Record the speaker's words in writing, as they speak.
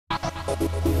De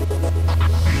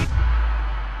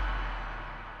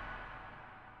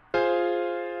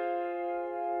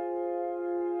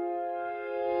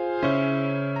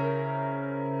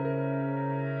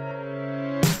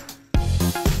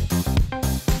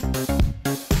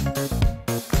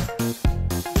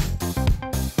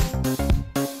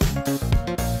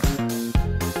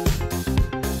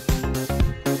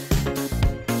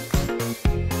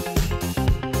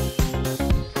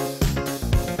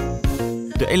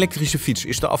elektrische fiets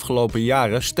is de afgelopen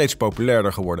jaren steeds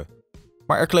populairder geworden.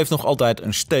 Maar er kleeft nog altijd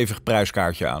een stevig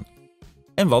prijskaartje aan.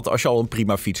 En wat als je al een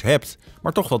prima fiets hebt,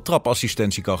 maar toch wel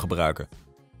trapassistentie kan gebruiken?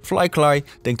 FlyKly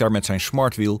denkt daar met zijn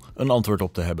Smart Wheel een antwoord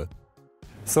op te hebben.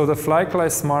 So the FlyKly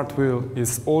Smart Wheel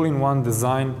is all-in-one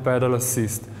design pedal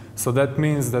assist. So that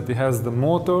means that it has the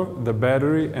motor, the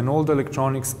battery and all the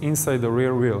electronics inside the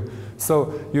rear wheel.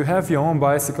 So you have your own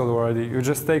bicycle already, you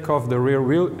just take off the rear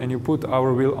wheel and you put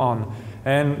our wheel on.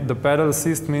 And the pedal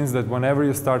assist means that whenever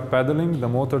you start pedaling, the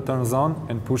motor turns on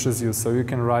and pushes you, so you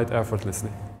can ride effortlessly.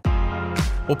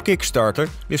 Op Kickstarter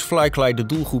is FlyKly de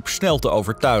doelgroep snel te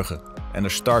overtuigen. En de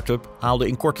start-up haalde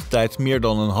in korte tijd meer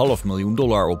dan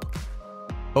 $500.000 op.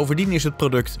 Bovendien is het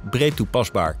product breed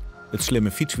toepasbaar. Het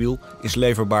slimme fietswiel is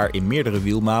leverbaar in meerdere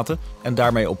wielmaten en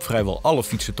daarmee op vrijwel alle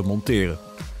fietsen te monteren.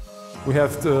 We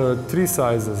have three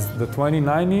sizes, the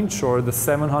 29-inch or the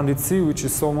 700C, which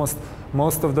is almost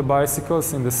most of the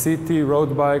bicycles in the city,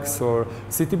 road bikes or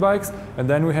city bikes. And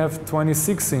then we have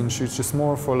 26-inch, which is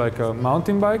more for like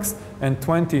mountain bikes, and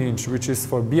 20-inch, which is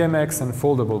for BMX and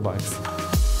foldable bikes.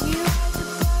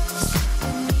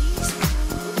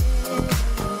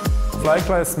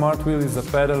 FlyKly Smart Wheel is a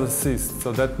pedal assist,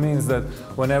 so that means that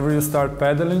whenever you start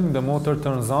pedaling, the motor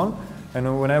turns on,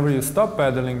 and whenever you stop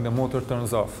pedaling, the motor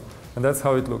turns off. And that's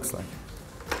how it looks like.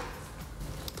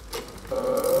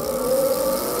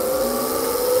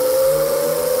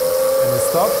 And you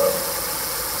stop,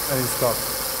 and you stop.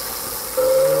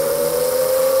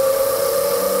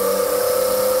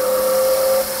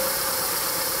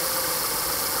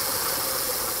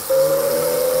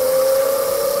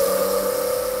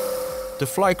 De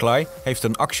FlyKly heeft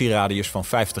een actieradius van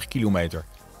 50 kilometer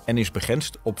en is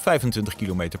begrensd op 25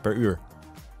 km per uur.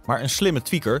 Maar een slimme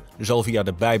tweaker zal via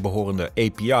de bijbehorende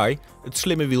API het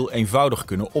slimme wiel eenvoudig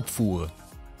kunnen opvoeren.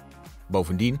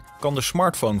 Bovendien kan de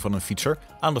smartphone van een fietser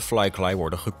aan de FlyKly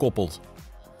worden gekoppeld.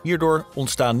 Hierdoor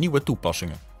ontstaan nieuwe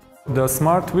toepassingen. The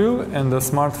smart wheel and the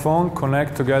smartphone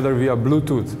connect together via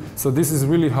Bluetooth. So this is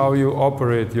really how you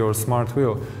operate your smart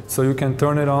wheel. So you can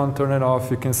turn it on, turn it off,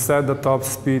 you can set the top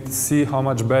speed, see how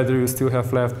much battery you still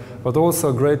have left, but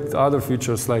also great other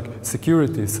features like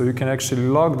security. So you can actually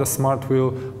lock the smart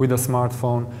wheel with a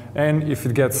smartphone, and if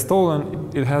it gets stolen,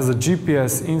 it has a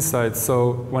GPS inside.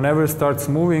 So whenever it starts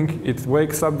moving, it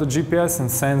wakes up the GPS and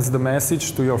sends the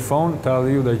message to your phone, tell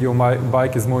you that your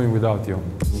bike is moving without you.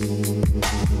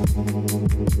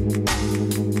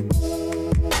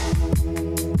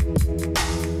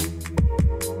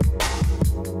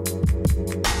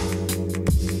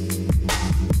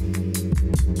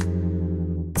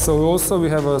 So also we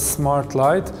have a smart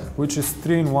light, which is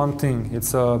 3-in-1 thing.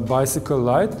 It's a bicycle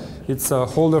light, it's a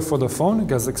holder for the phone,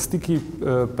 it has a sticky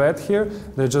pad here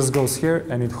that just goes here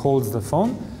and it holds the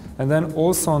phone. And then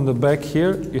also on the back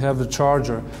here you have the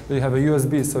charger, you have a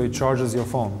USB, so it charges your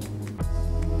phone.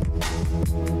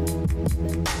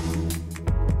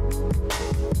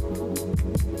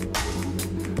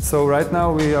 So right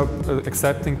now we are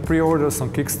accepting pre-orders on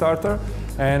Kickstarter,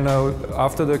 and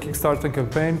after the Kickstarter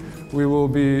campaign we will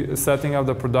be setting up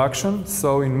the production.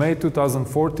 So in May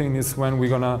 2014 is when we're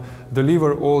gonna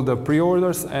deliver all the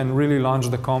pre-orders and really launch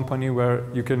the company where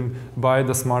you can buy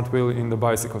the smart wheel in the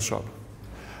bicycle shop.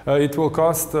 It will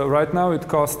cost, right now it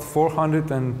costs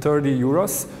 430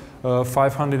 euros,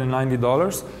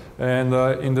 $590, and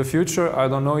in the future I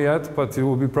don't know yet, but it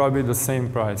will be probably the same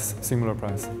price, similar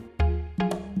price.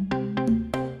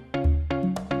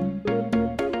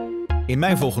 In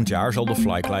mei volgend jaar zal de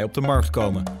FlyKly op de markt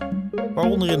komen,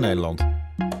 waaronder in Nederland.